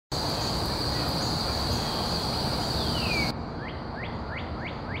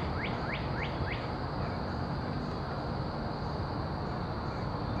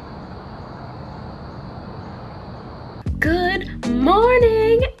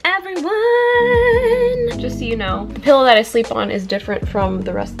morning, everyone! Just so you know, the pillow that I sleep on is different from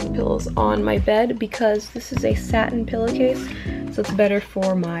the rest of the pillows on my bed because this is a satin pillowcase, so it's better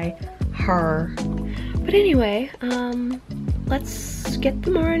for my hair. But anyway, let's get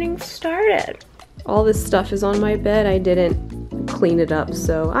the morning started. All this stuff is on my bed. I didn't clean it up,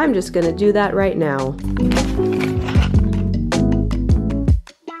 so I'm just gonna do that right now.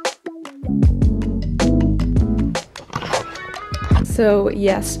 So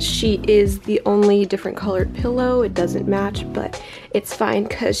yes, she is the only different colored pillow. It doesn't match, but it's fine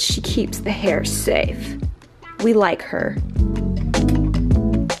because she keeps the hair safe. We like her.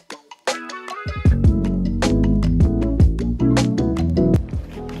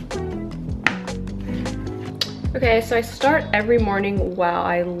 Okay, so I start every morning. Wow,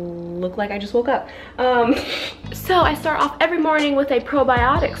 I look like I just woke up. So I start off every morning with a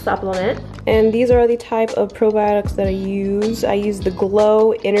probiotic supplement. And these are the type of probiotics that I use. I use the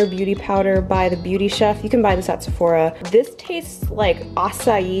Glow Inner Beauty Powder by The Beauty Chef. You can buy this at Sephora. This tastes like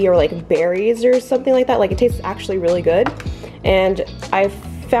acai or like berries or something like that. Like, it tastes actually really good. And I've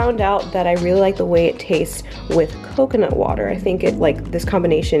found out that I really like the way it tastes with coconut water. I think it, like, this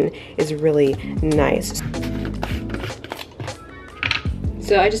combination is really nice.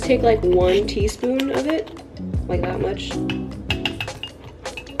 So I just take like 1 teaspoon of it, like that much.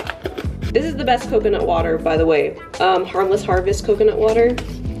 This is the best coconut water, by the way. Harmless Harvest coconut water.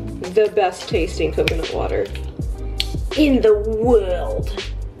 The best tasting coconut water in the world.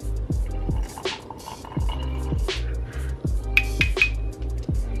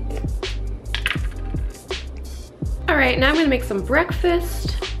 All right, now I'm gonna make some breakfast.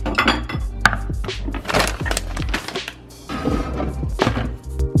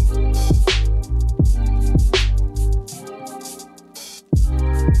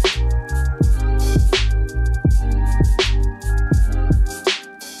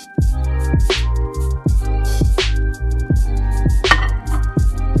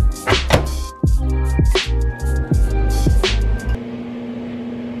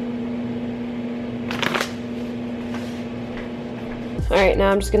 Alright,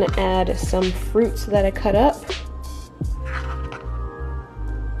 now I'm just gonna add some fruits that I cut up.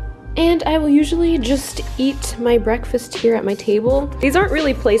 And I will usually just eat my breakfast here at my table. These aren't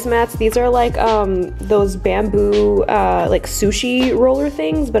really placemats. These are like those bamboo like sushi roller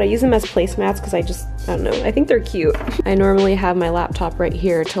things, but I use them as placemats because I don't know, I think they're cute. I normally have my laptop right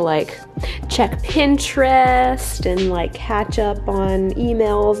here to like check Pinterest and like catch up on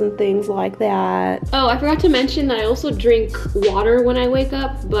emails and things like that. Oh, I forgot to mention that I also drink water when I wake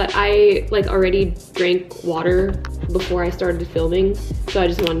up, but I like already drank water before I started filming, so I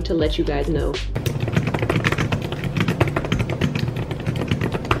just wanted to let you guys know.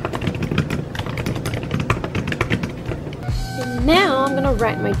 And now I'm gonna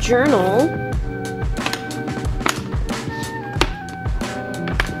write my journal.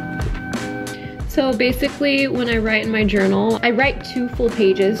 So basically, when I write in my journal, I write 2 full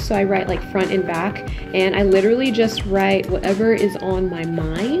pages, so I write like front and back, and I literally just write whatever is on my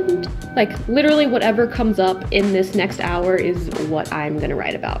mind. Like, literally whatever comes up in this next hour is what I'm gonna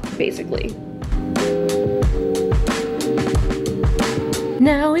write about, basically.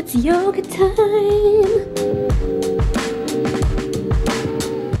 Now it's yoga time!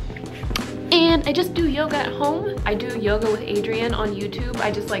 And I just do yoga at home. I do yoga with Adriene on YouTube.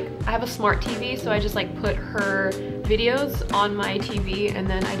 I have a smart TV, so I just like put her videos on my TV and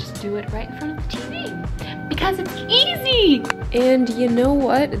then I just do it right in front of the TV because it's easy. And you know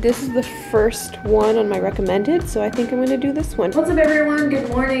what? This is the first one on my recommended, so I think I'm gonna do this one. What's up everyone? Good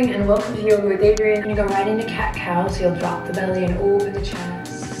morning and welcome to Yoga with Adriene. I'm gonna go right into cat-cow, so you'll drop the belly and open the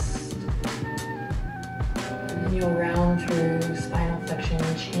chest. And then you'll round through spinal flexion,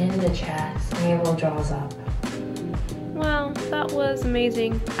 chin to chest, and your little jaws up. Wow, that was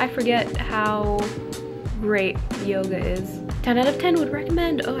amazing. I forget how great yoga is. 10 out of 10 would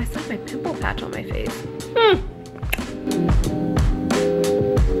recommend. Oh, I saw my pimple patch on my face.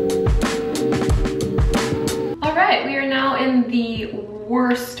 All right, we are now in the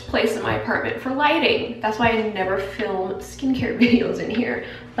worst place in my apartment for lighting. That's why I never film skincare videos in here.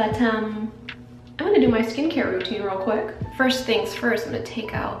 But I'm gonna do my skincare routine real quick. First things first, I'm gonna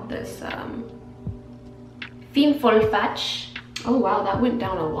take out this Fetch. Oh wow, that went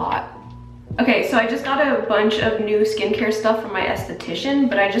down a lot. Okay, so I just got a bunch of new skincare stuff from my esthetician,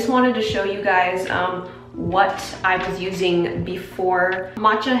 but I just wanted to show you guys what I was using before.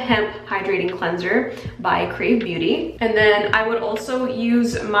 Matcha Hemp Hydrating Cleanser by Krave Beauty. And then I would also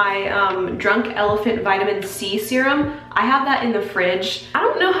use my Drunk Elephant Vitamin C Serum. I have that in the fridge. I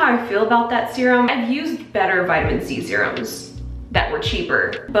don't know how I feel about that serum. I've used better vitamin C serums. that were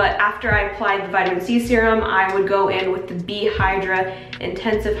cheaper. But after I applied the vitamin C serum, I would go in with the B Hydra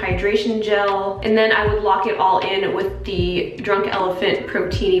Intensive Hydration Gel, and then I would lock it all in with the Drunk Elephant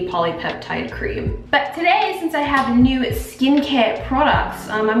Protini Polypeptide Cream. But today, since I have new skincare products,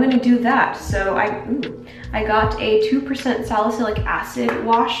 I'm gonna do that. So I got a 2% salicylic acid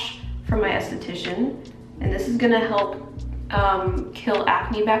wash from my esthetician, and this is gonna help kill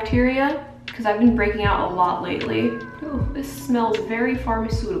acne bacteria, because I've been breaking out a lot lately. Ooh, this smells very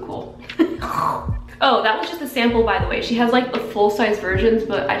pharmaceutical. Oh, that was just a sample, by the way. She has like the full-size versions,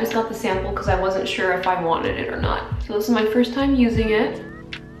 but I just got the sample because I wasn't sure if I wanted it or not. So this is my first time using it.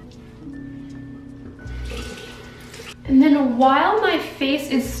 And then while my face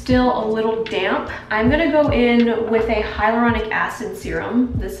is still a little damp, I'm gonna go in with a hyaluronic acid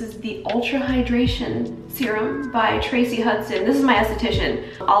serum. This is the Ultra Hydration Serum by Tracy Hudson. This is my esthetician.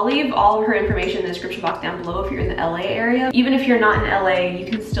 I'll leave all of her information in the description box down below if you're in the LA area. Even if you're not in LA, you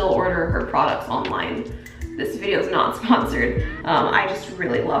can still order her products online. This video is not sponsored. I just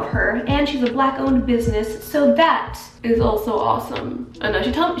really love her. And she's a Black-owned business, so that is also awesome. I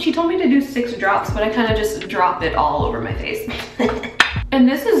know, she told me to do 6 drops, but I kind of just drop it all over my face. And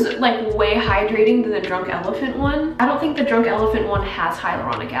this is like way hydrating than the Drunk Elephant one. I don't think the Drunk Elephant one has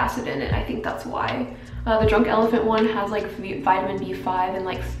hyaluronic acid in it. I think that's why. The Drunk Elephant one has like vitamin B5 and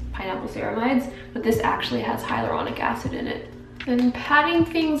like pineapple ceramides, but this actually has hyaluronic acid in it. And patting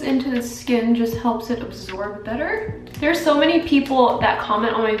things into the skin just helps it absorb better. There's so many people that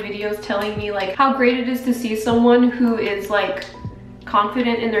comment on my videos telling me like how great it is to see someone who is like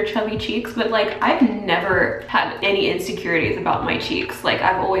confident in their chubby cheeks, but like I've never had any insecurities about my cheeks. Like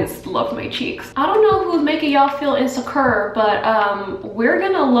I've always loved my cheeks. I don't know who's making y'all feel insecure, but we're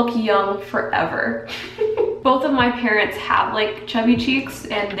gonna look young forever. Both of my parents have like chubby cheeks,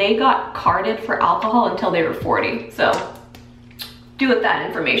 and they got carded for alcohol until they were 40. So do with that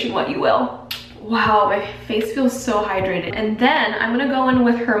information what you will. Wow, my face feels so hydrated. And then I'm gonna go in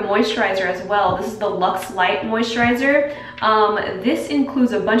with her moisturizer as well. This is the Luxe Light Moisturizer. This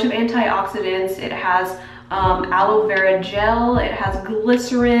includes a bunch of antioxidants. It has aloe vera gel, it has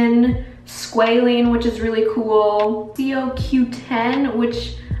glycerin, squalene, which is really cool, CoQ10,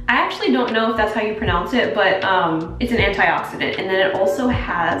 which I actually don't know if that's how you pronounce it, but it's an antioxidant. And then it also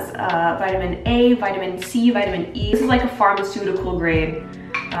has vitamin A, vitamin C, vitamin E. This is like a pharmaceutical grade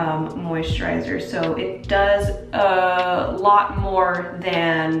moisturizer, so it does a lot more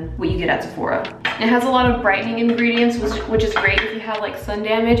than what you get at Sephora. It has a lot of brightening ingredients, which is great if you have like sun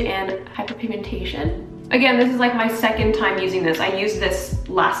damage and hyperpigmentation. Again, this is like my second time using this. I used this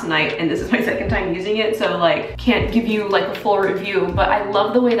last night and this is my second time using it, so like can't give you like a full review, but I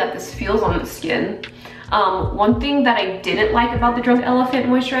love the way that this feels on the skin. One thing that I didn't like about the Drunk Elephant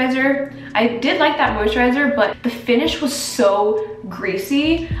moisturizer, I did like that moisturizer, but the finish was so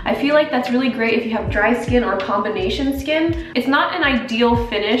greasy. I feel like that's really great if you have dry skin or combination skin. It's not an ideal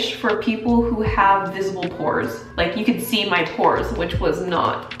finish for people who have visible pores. Like you could see my pores, which was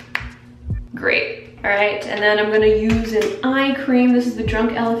not great. All right, and then I'm gonna use an eye cream. This is the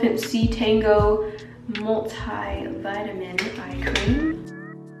Drunk Elephant C-Tango Multivitamin Eye Cream.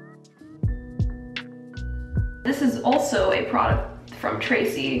 This is also a product from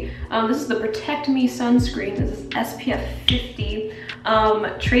Tracy. This is the Protect Me sunscreen. This is SPF 50.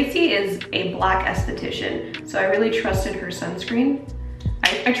 Tracy is a Black esthetician, so I really trusted her sunscreen.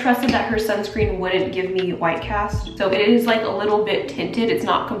 I trusted that her sunscreen wouldn't give me white cast. So it is like a little bit tinted. It's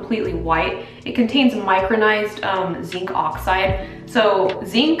not completely white. It contains micronized zinc oxide. So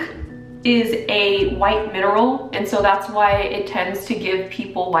zinc is a white mineral, and so that's why it tends to give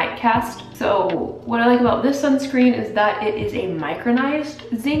people white cast. So what I like about this sunscreen is that it is a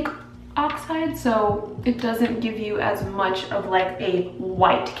micronized zinc oxide, so it doesn't give you as much of like a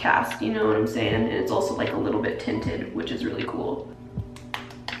white cast, you know what I'm saying? And it's also like a little bit tinted, which is really cool.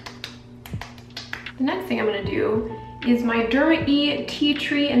 The next thing I'm gonna do is my Derma-E Tea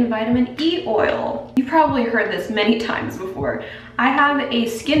Tree and Vitamin E oil. You've probably heard this many times before. I have a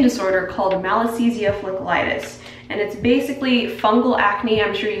skin disorder called Malassezia folliculitis, and it's basically fungal acne.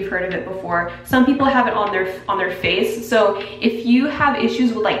 I'm sure you've heard of it before. Some people have it on their face. So if you have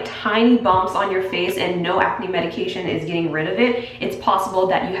issues with like tiny bumps on your face and no acne medication is getting rid of it, it's possible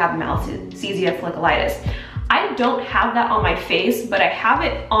that you have Malassezia folliculitis. I don't have that on my face, but I have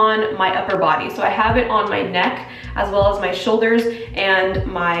it on my upper body. So I have it on my neck, as well as my shoulders and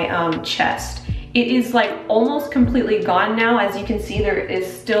my chest. It is like almost completely gone now. As you can see, there is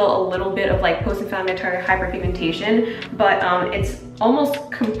still a little bit of like post-inflammatory hyperpigmentation, but it's almost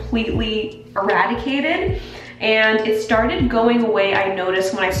completely eradicated. And it started going away, I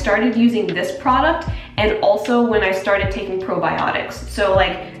noticed, when I started using this product, and also when I started taking probiotics. So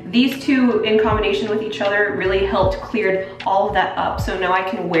like these two in combination with each other really helped cleared all of that up. So now I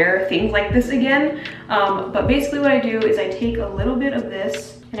can wear things like this again. But basically what I do is I take a little bit of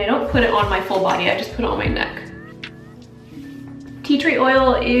this and I don't put it on my full body, I just put it on my neck. Tea tree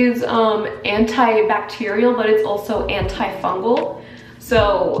oil is antibacterial, but it's also antifungal.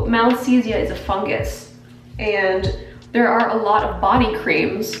 So Malassezia is a fungus, and there are a lot of body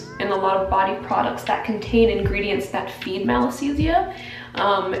creams and a lot of body products that contain ingredients that feed Malassezia.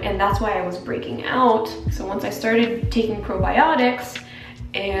 And that's why I was breaking out. So once I started taking probiotics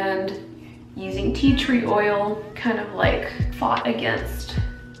and using tea tree oil, kind of like fought against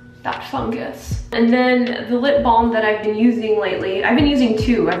that fungus. And then the lip balm that I've been using lately, I've been using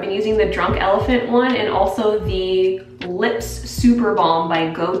two. I've been using the Drunk Elephant one and also the Lips Super Balm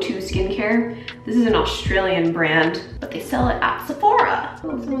by Go-To Skincare. This is an Australian brand, but they sell it at Sephora.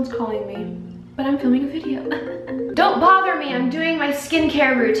 Oh, someone's calling me, but I'm filming a video. Don't bother me, I'm doing my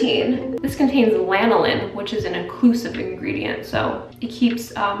skincare routine. This contains lanolin, which is an occlusive ingredient, so it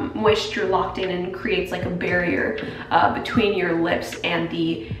keeps moisture locked in and creates like a barrier between your lips and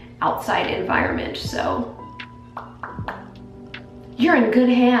the outside environment. So you're in good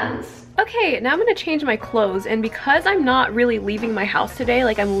hands. Okay, now I'm gonna change my clothes, and because I'm not really leaving my house today,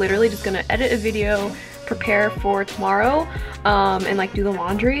 like I'm literally just gonna edit a video, prepare for tomorrow, and like do the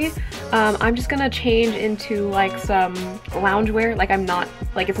laundry, I'm just gonna change into like some loungewear. Like I'm not,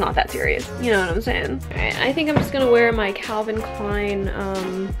 like it's not that serious, you know what I'm saying? Alright, I think I'm just gonna wear my Calvin Klein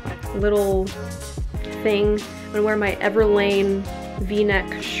little thing. I'm gonna wear my Everlane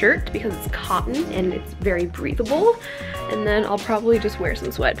V-neck shirt because it's cotton and it's very breathable, and then I'll probably just wear some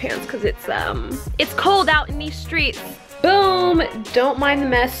sweatpants because it's cold out in these streets. Boom! Don't mind the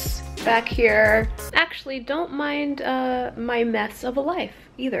mess back here. Actually, don't mind my mess of a life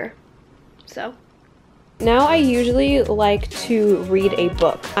either. So now I usually like to read a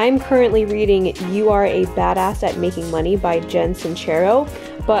book. I'm currently reading You Are a Badass at Making Money by Jen Sincero,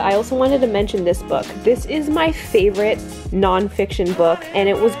 but I also wanted to mention this book. This is my favorite nonfiction book, and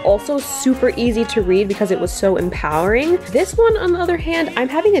it was also super easy to read because it was so empowering. This one, on the other hand, I'm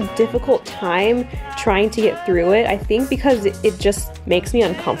having a difficult time trying to get through it. I think because it just makes me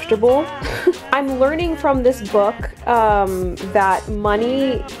uncomfortable. I'm learning from this book that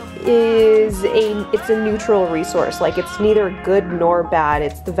money is a neutral resource. Like it's neither good nor bad.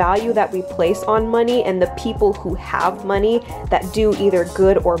 It's the value that we place on money, and the people who have money that do either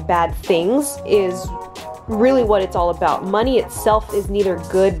good or bad things is really what it's all about. Money itself is neither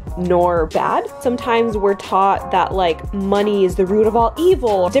good nor bad. Sometimes we're taught that like money is the root of all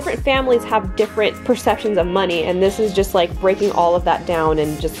evil. Different families have different perceptions of money, and this is just like breaking all of that down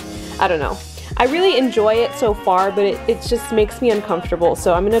and just, I don't know. I really enjoy it so far, but it just makes me uncomfortable.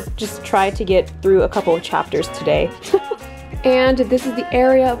 So I'm gonna just try to get through a couple of chapters today. And this is the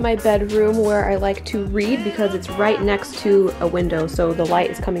area of my bedroom where I like to read because it's right next to a window, so the light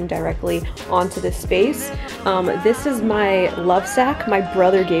is coming directly onto this space. This is my Lovesac. My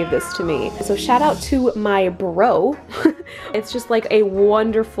brother gave this to me. So shout out to my bro. It's just like a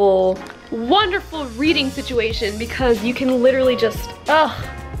wonderful, wonderful reading situation because you can literally just,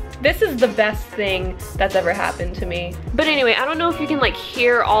 this is the best thing that's ever happened to me. But anyway, I don't know if you can like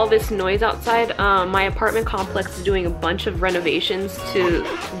hear all this noise outside. My apartment complex is doing a bunch of renovations to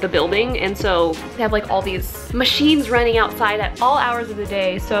the building, and so they have like all these machines running outside at all hours of the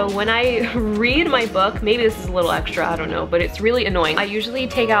day. So when I read my book, maybe this is a little extra, I don't know, but it's really annoying. I usually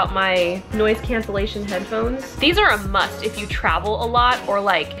take out my noise cancellation headphones. These are a must if you travel a lot or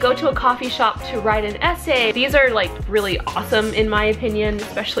like go to a coffee shop to write an essay. These are like really awesome in my opinion,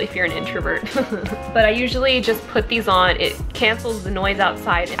 especially if you're an introvert. But I usually just put these on. It cancels the noise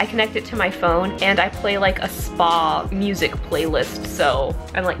outside. I connect it to my phone and I play like a spa music playlist, so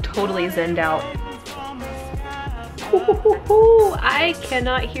I'm like totally zenned out. I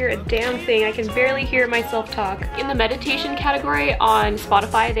cannot hear a damn thing. I can barely hear myself talk. In the meditation category on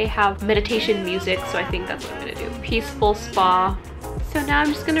Spotify, they have meditation music, so I think that's what I'm gonna do. Peaceful spa. So now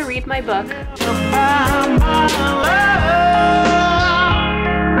I'm just gonna read my book.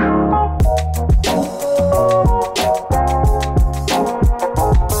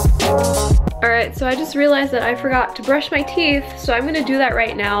 Alright, so I just realized that I forgot to brush my teeth, so I'm gonna do that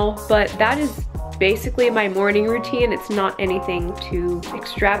right now, but that is basically my morning routine. It's not anything too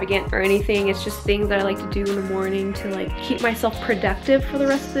extravagant or anything. It's just things that I like to do in the morning to like keep myself productive for the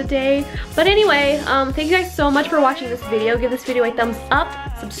rest of the day. But anyway, thank you guys so much for watching this video. Give this video a thumbs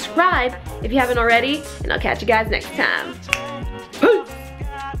up, subscribe if you haven't already, and I'll catch you guys next time.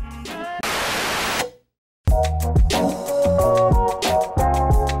 Peace!